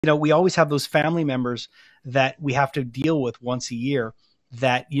we always have those family members that we have to deal with once a year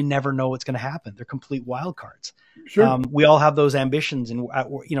that you never know what's going to happen. They're complete wild cards. Sure. We all have those ambitions, and at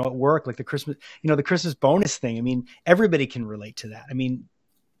work, like the Christmas bonus thing. I mean, everybody can relate to that. I mean,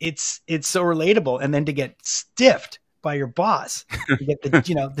 it's so relatable. And then to get stiffed by your boss, to get the,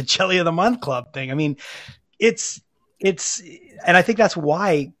 the Jelly of the Month Club thing. I mean, and I think that's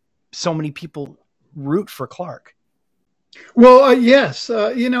why so many people root for Clark. Well, yes.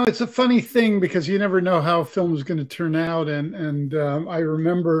 It's a funny thing because you never know how a film is going to turn out. And I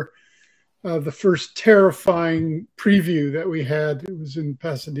remember the first terrifying preview that we had. It was in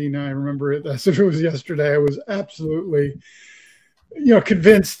Pasadena. I remember it as if it was yesterday. I was absolutely,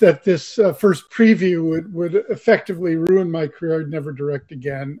 convinced that this first preview would effectively ruin my career. I'd never direct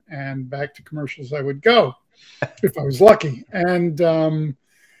again. And back to commercials I would go if I was lucky. And,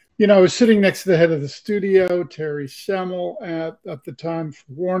 I was sitting next to the head of the studio, Terry Semmel, at the time for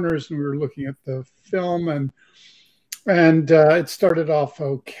Warner's, and we were looking at the film, and it started off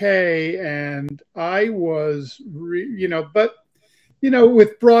okay, and I was, with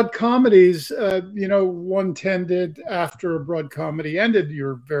broad comedies, one tended after a broad comedy ended,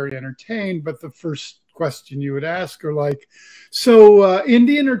 you're very entertained, but the first question you would ask are like, so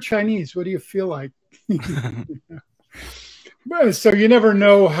Indian or Chinese, what do you feel like? So you never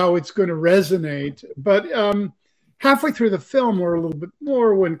know how it's going to resonate. But halfway through the film, or a little bit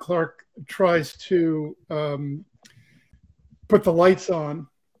more, when Clark tries to put the lights on,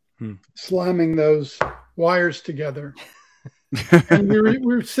 slamming those wires together. And we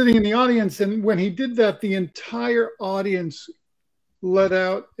were sitting in the audience, and when he did that, the entire audience let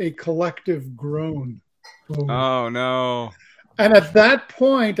out a collective groan. Boom. Oh, no. And at that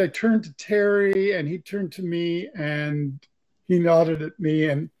point, I turned to Terry, and he turned to me, and he nodded at me,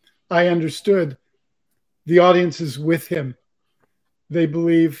 and I understood the audience is with him. They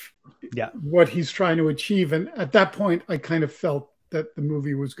believe what he's trying to achieve. And at that point, I kind of felt that the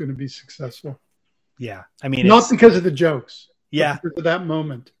movie was going to be successful. Yeah. I mean, not because of the jokes. Yeah. But because of that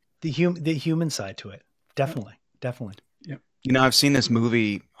moment. The human side to it. Definitely. Definitely. Yeah. I've seen this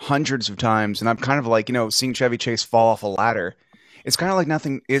movie hundreds of times, and I'm kind of like, seeing Chevy Chase fall off a ladder. It's kind of like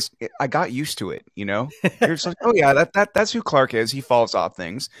nothing is. I got used to it, You're just like, oh yeah, that's who Clark is. He falls off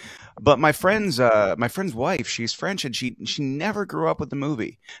things. But my friend's wife, she's French, and she never grew up with the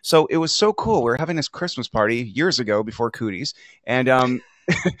movie. So it was so cool. We were having this Christmas party years ago before Cooties, and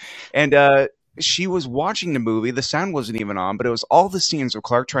she was watching the movie. The sound wasn't even on, but it was all the scenes of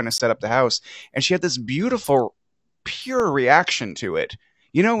Clark trying to set up the house, and she had this beautiful, pure reaction to it.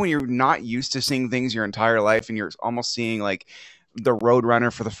 When you're not used to seeing things your entire life, and you're almost seeing like the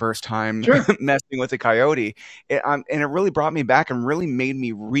Roadrunner for the first time, sure. messing with a coyote. And it really brought me back and really made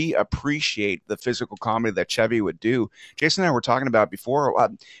me reappreciate the physical comedy that Chevy would do. Jason and I were talking about before,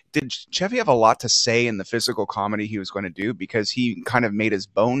 did Chevy have a lot to say in the physical comedy he was going to do? Because he kind of made his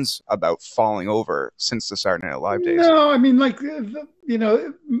bones about falling over since the Saturday Night Live days. No, I mean, like,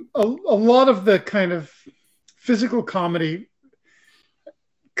 a lot of the kind of physical comedy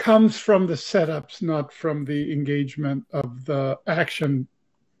comes from the setups, not from the engagement of the action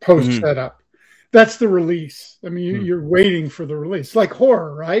post setup. That's the release. I mean, you're waiting for the release, like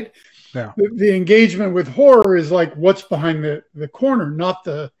horror, right? Yeah. The engagement with horror is like what's behind the corner, not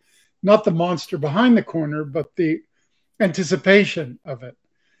the monster behind the corner, but the anticipation of it.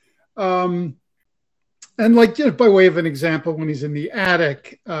 And like, just by way of an example, when he's in the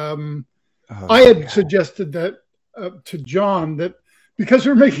attic, I had suggested that to John that, because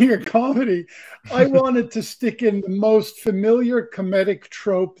we're making a comedy, I wanted to stick in the most familiar comedic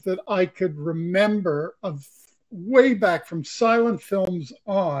trope that I could remember of way back from silent films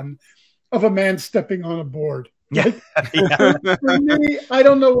on, of a man stepping on a board. Yeah. Like, for me, I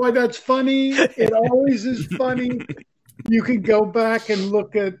don't know why that's funny. It always is funny. You can go back and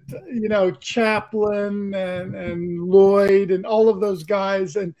look at, Chaplin and Lloyd and all of those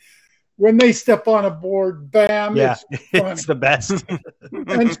guys, and when they step on a board, bam, it's the best.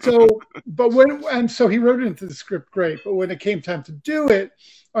 So he wrote it into the script great. But when it came time to do it,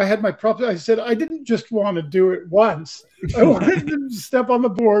 I had my props. I said, I didn't just want to do it once. I wanted to step on the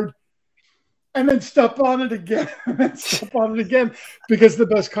board and then step on it again, and step on it again, because the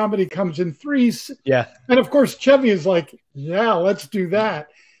best comedy comes in threes. Yeah. And of course, Chevy is like, yeah, let's do that.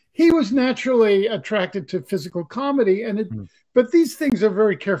 He was naturally attracted to physical comedy, but these things are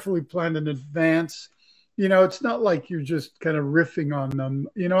very carefully planned in advance. It's not like you're just kind of riffing on them.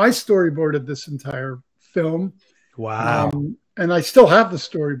 I storyboarded this entire film. Wow. And I still have the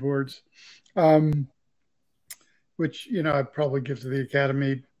storyboards, which, I'd probably give to the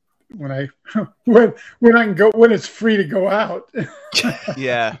Academy when I when I can go when it's free to go out.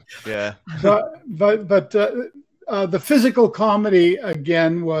 Yeah. but the physical comedy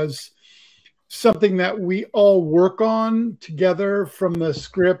again was something that we all work on together, from the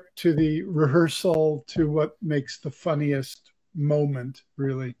script to the rehearsal to what makes the funniest moment,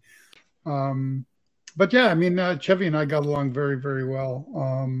 really. But yeah, I mean, Chevy and I got along very, very well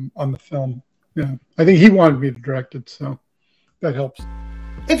on the film. Yeah, I think he wanted me to direct it, so that helps.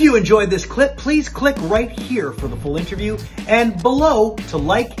 If you enjoyed this clip, please click right here for the full interview and below to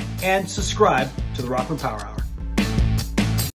like and subscribe to the Rockman Powerhouse.